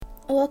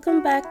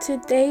Welcome back to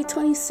day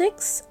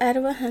 26 out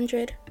of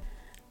 100.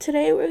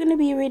 Today we're going to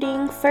be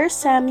reading 1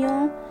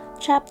 Samuel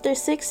chapter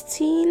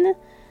 16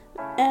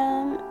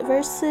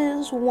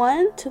 verses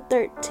 1 to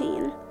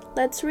 13.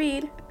 Let's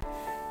read.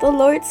 The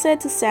Lord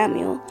said to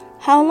Samuel,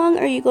 "How long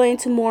are you going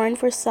to mourn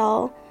for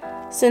Saul,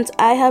 since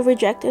I have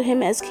rejected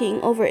him as king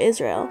over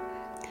Israel?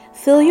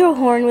 Fill your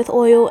horn with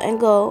oil and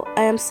go.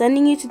 I am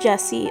sending you to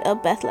Jesse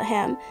of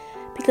Bethlehem,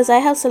 because I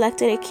have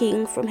selected a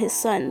king from his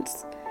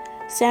sons."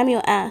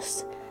 Samuel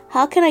asked,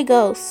 "How can I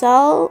go?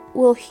 Saul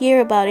will hear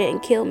about it and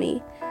kill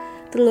me."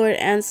 The Lord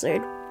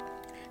answered,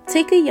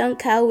 "Take a young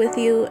cow with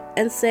you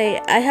and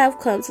say, 'I have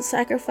come to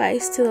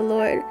sacrifice to the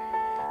Lord.'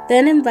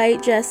 Then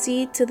invite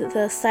Jesse to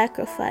the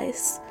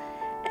sacrifice,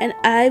 and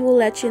I will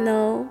let you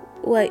know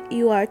what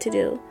you are to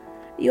do.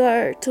 You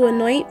are to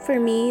anoint for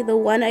me the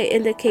one I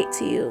indicate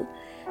to you."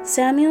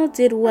 Samuel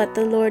did what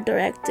the Lord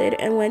directed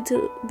and went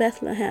to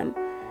Bethlehem.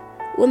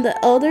 When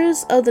the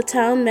elders of the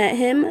town met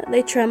him,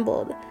 they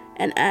trembled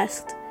and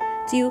asked,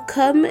 "Do you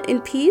come in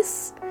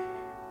peace?"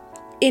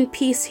 "In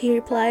peace," he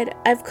replied.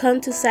 "I've come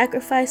to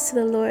sacrifice to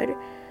the Lord.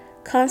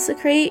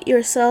 Consecrate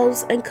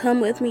yourselves and come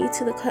with me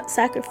to the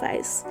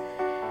sacrifice."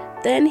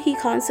 Then he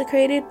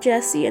consecrated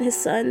Jesse and his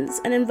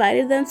sons and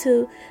invited them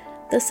to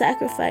the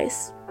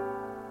sacrifice.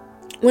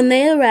 When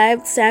they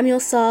arrived, Samuel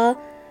saw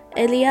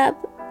Eliab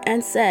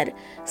and said,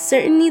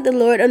 "Certainly the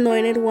Lord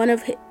anointed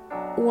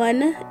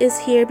one is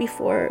here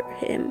before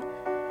him."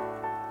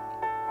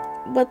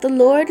 But the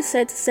Lord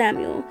said to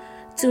Samuel,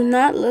 "Do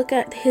not look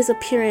at his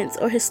appearance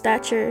or his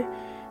stature,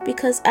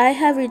 because I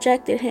have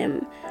rejected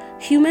him.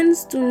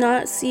 Humans do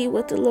not see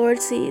what the Lord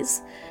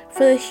sees,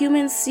 for the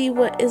humans see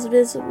what is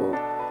visible,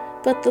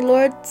 but the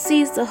Lord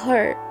sees the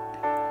heart."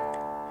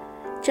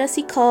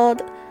 Jesse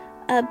called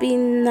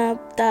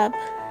Abinadab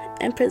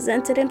and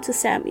presented him to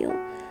Samuel.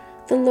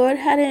 "The Lord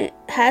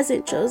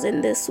hasn't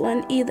chosen this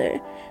one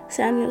either,"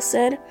 Samuel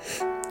said.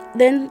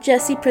 Then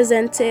Jesse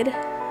presented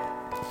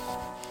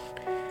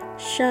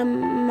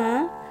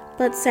Shammah,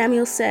 but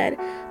Samuel said,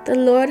 "The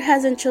Lord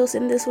hasn't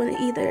chosen this one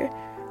either."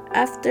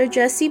 After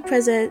Jesse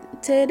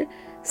presented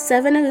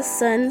 7 of his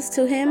sons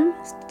to him,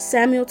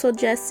 Samuel told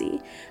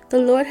Jesse, "The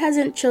Lord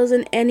hasn't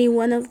chosen any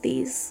one of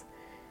these."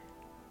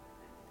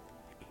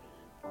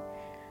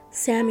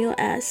 Samuel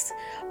asked,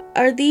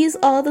 "Are these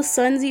all the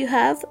sons you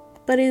have?"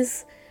 "But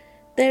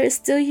there is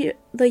still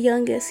the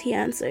youngest," he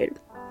answered.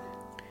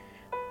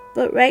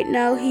 "But right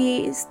now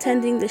he is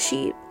tending the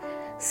sheep."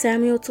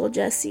 Samuel told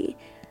Jesse,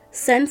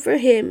 "Send for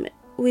him.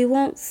 We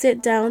won't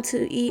sit down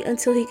to eat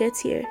until he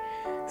gets here."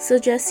 So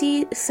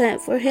Jesse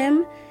sent for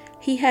him.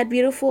 He had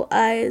beautiful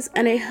eyes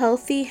and a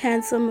healthy,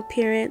 handsome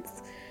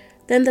appearance.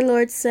 Then the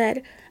Lord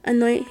said,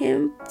 "Anoint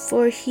him,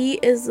 for he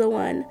is the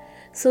one."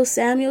 So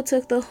Samuel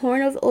took the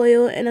horn of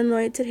oil and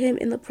anointed him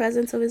in the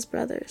presence of his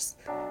brothers.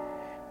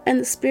 And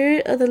the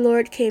Spirit of the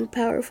Lord came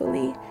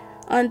powerfully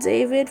on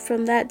David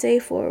from that day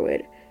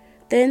forward.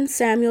 Then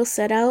Samuel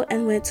set out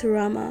and went to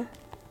Ramah.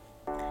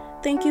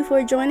 Thank you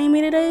for joining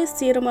me today.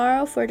 See you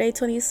tomorrow for day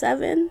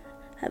 27.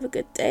 Have a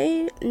good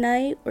day,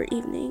 night, or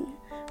evening.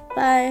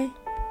 Bye.